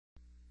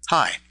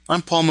Hi,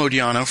 I'm Paul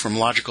Modiano from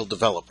Logical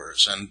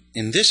Developers, and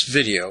in this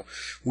video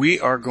we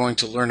are going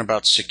to learn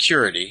about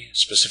security,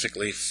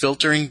 specifically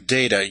filtering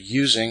data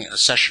using a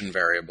session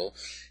variable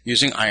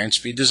using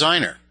IronSpeed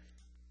Designer.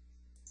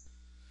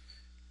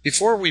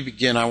 Before we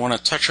begin, I want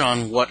to touch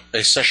on what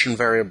a session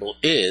variable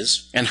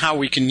is and how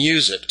we can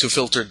use it to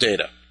filter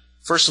data.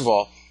 First of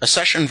all, a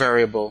session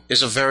variable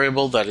is a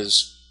variable that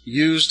is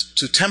used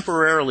to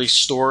temporarily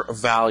store a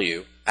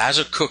value as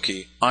a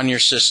cookie on your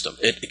system.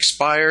 It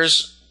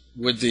expires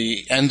with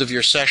the end of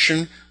your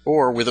session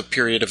or with a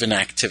period of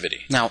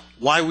inactivity. Now,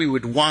 why we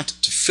would want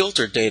to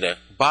filter data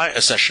by a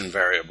session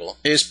variable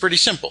is pretty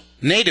simple.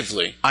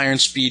 Natively,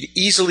 IronSpeed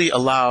easily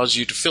allows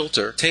you to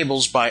filter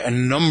tables by a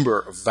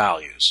number of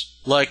values,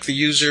 like the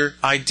user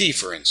ID,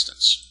 for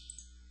instance.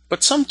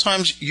 But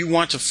sometimes you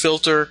want to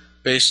filter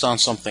based on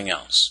something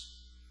else.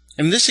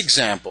 In this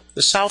example,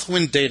 the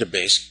Southwind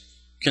database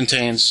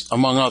contains,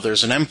 among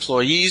others, an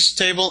employees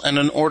table and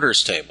an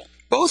orders table.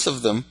 Both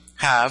of them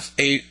have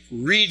a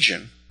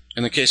region.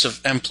 In the case of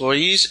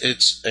employees,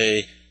 it's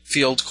a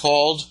field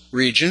called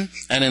region,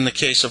 and in the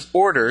case of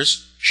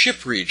orders,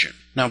 ship region.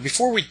 Now,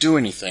 before we do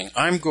anything,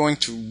 I'm going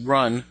to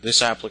run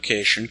this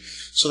application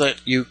so that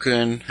you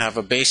can have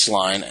a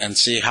baseline and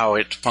see how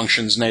it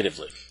functions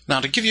natively. Now,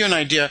 to give you an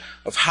idea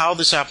of how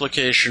this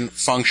application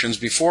functions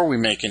before we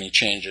make any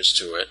changes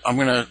to it, I'm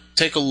going to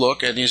take a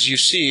look, and as you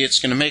see, it's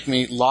going to make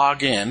me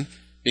log in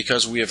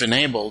because we have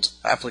enabled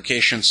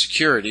application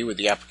security with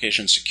the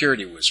application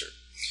security wizard.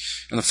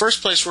 And the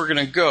first place we're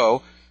going to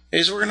go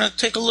is we're going to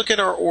take a look at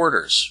our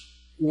orders.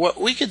 What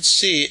we can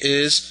see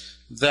is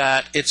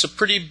that it's a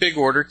pretty big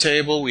order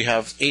table. We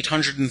have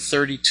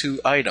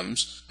 832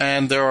 items,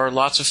 and there are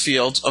lots of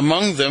fields,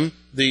 among them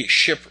the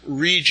ship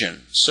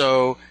region.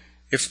 So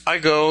if I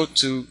go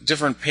to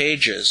different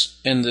pages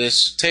in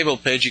this table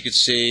page, you can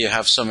see you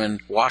have some in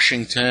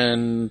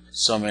Washington,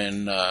 some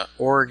in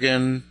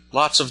Oregon,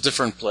 lots of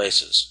different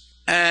places.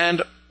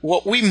 And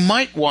what we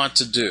might want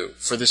to do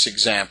for this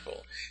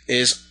example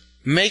is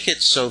make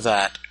it so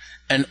that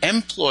an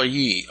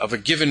employee of a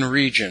given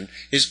region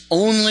is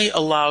only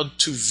allowed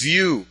to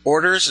view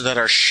orders that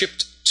are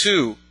shipped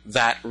to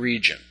that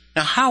region.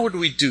 Now, how would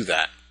we do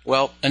that?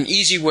 Well, an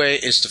easy way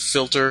is to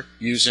filter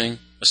using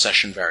a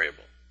session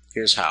variable.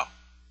 Here's how.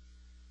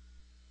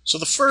 So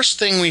the first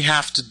thing we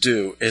have to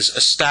do is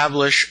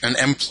establish an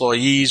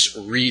employee's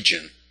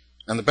region.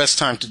 And the best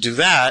time to do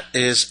that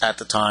is at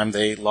the time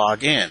they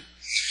log in.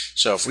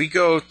 So if we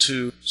go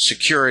to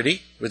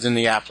security within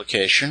the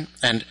application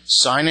and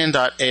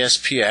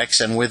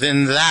signin.aspx, and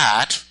within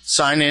that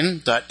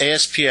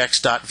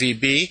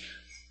signin.aspx.vb,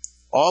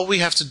 all we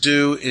have to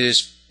do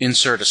is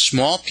insert a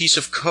small piece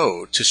of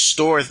code to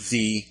store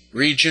the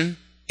region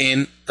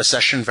in a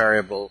session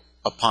variable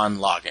upon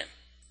login.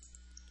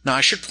 Now,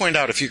 I should point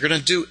out, if you're going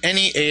to do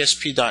any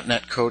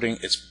ASP.NET coding,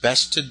 it's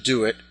best to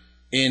do it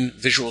in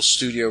Visual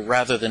Studio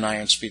rather than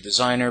IronSpeed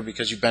Designer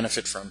because you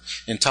benefit from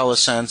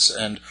IntelliSense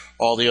and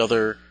all the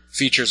other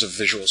features of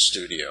Visual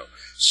Studio.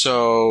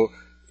 So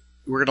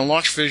we're going to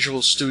launch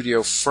Visual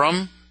Studio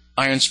from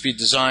IronSpeed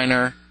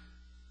Designer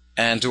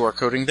and do our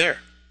coding there.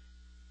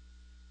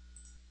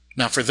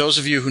 Now, for those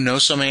of you who know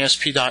some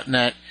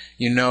ASP.NET,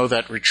 you know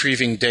that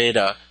retrieving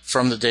data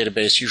from the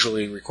database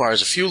usually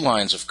requires a few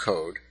lines of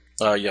code.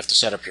 You have to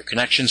set up your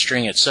connection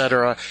string,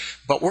 etc.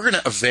 But we're going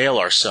to avail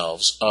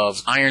ourselves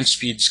of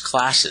IronSpeed's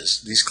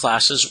classes. These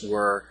classes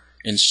were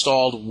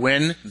installed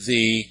when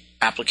the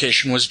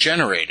application was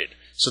generated.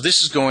 So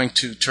this is going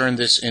to turn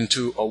this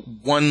into a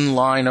one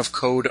line of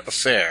code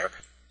affair.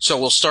 So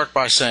we'll start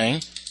by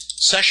saying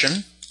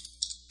session,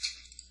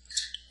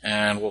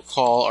 and we'll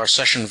call our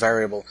session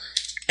variable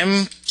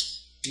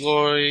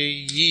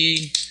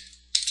employee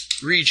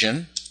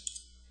region,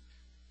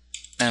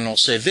 and we'll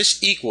say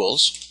this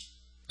equals.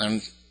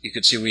 And you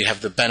can see we have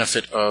the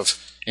benefit of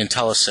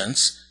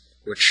IntelliSense,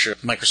 which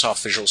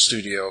Microsoft Visual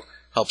Studio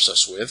helps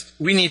us with.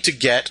 We need to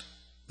get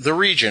the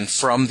region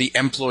from the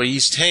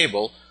employees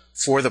table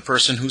for the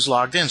person who's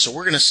logged in. So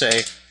we're going to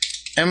say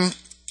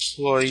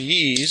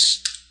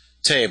employees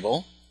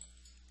table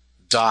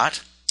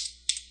dot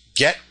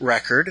get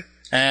record.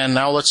 And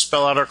now let's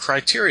spell out our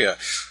criteria,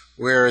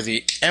 where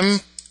the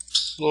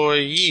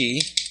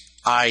employee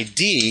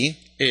ID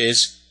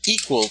is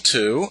equal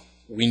to,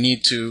 we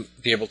need to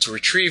be able to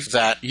retrieve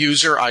that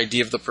user ID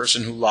of the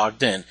person who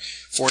logged in.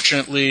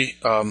 Fortunately,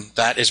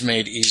 that is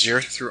made easier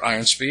through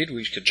IronSpeed.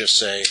 We could just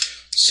say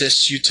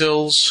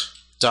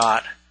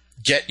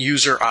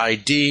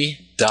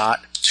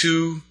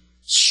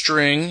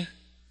sysutils.getUserID.toString.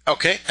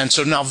 Okay, and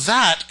so now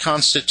that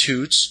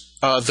constitutes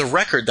the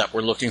record that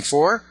we're looking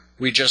for.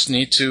 We just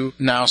need to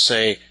now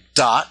say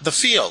dot the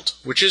field,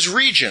 which is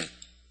region.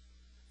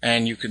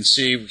 And you can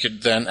see we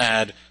could then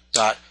add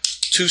dot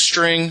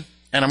toString,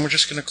 and I'm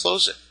just going to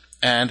close it.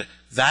 And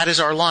that is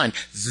our line.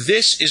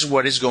 This is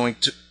what is going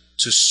to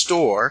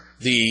store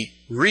the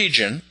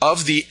region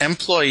of the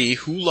employee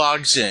who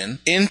logs in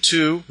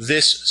into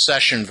this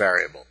session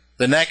variable.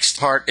 The next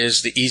part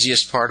is the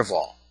easiest part of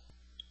all.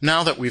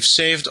 Now that we've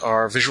saved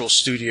our Visual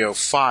Studio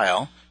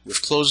file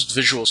we've closed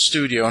Visual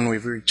Studio and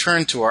we've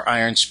returned to our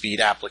IronSpeed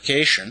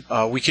application,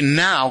 we can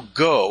now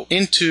go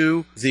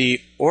into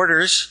the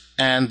orders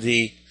and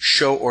the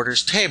Show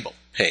Orders Table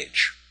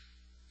page.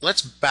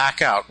 Let's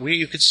back out.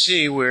 You could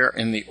see we're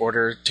in the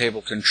Order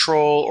Table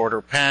Control,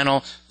 Order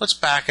Panel. Let's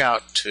back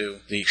out to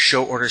the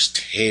Show Orders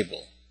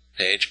Table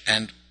page,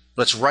 and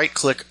let's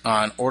right-click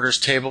on Orders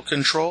Table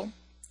Control,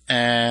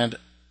 and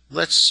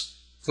let's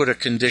put a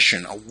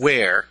condition, a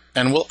where,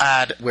 and we'll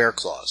add where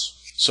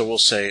clause. So we'll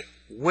say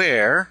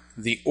where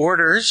the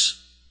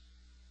orders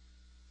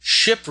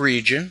ship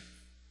region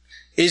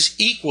is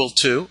equal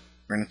to,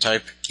 we're going to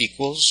type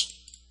equals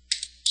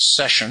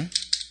session,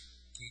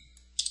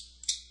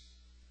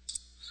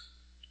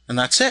 and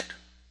that's it.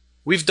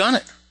 We've done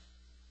it.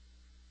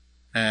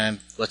 And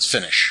let's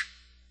finish.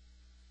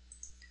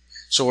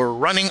 So we're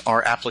running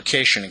our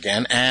application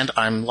again, and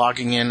I'm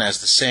logging in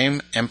as the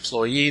same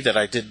employee that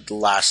I did the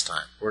last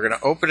time. We're going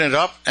to open it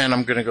up, and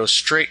I'm going to go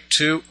straight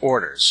to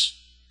orders.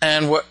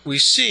 And what we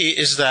see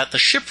is that the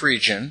ship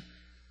region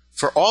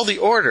for all the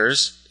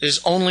orders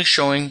is only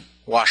showing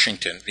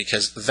Washington,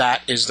 because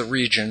that is the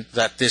region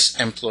that this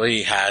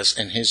employee has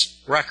in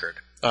his record.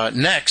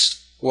 Next,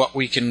 what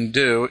we can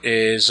do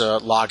is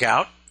log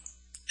out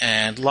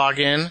and log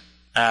in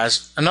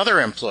as another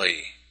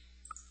employee.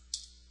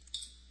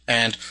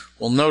 And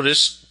we'll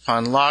notice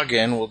upon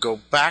login, we'll go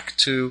back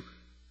to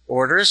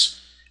orders,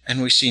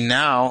 and we see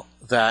now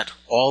that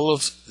all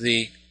of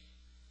the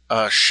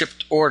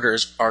shipped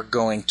orders are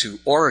going to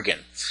Oregon.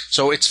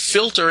 So it's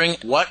filtering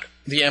what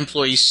the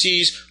employee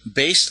sees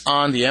based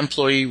on the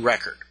employee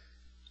record.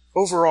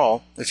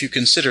 Overall, if you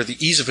consider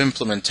the ease of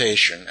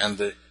implementation and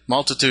the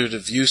multitude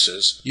of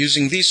uses,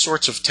 using these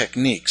sorts of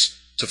techniques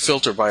to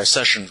filter by a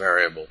session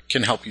variable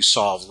can help you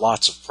solve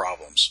lots of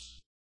problems.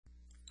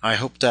 I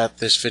hope that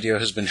this video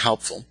has been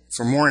helpful.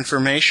 For more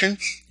information,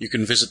 you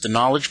can visit the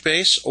knowledge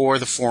base or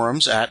the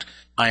forums at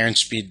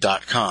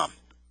ironspeed.com.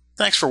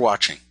 Thanks for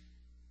watching.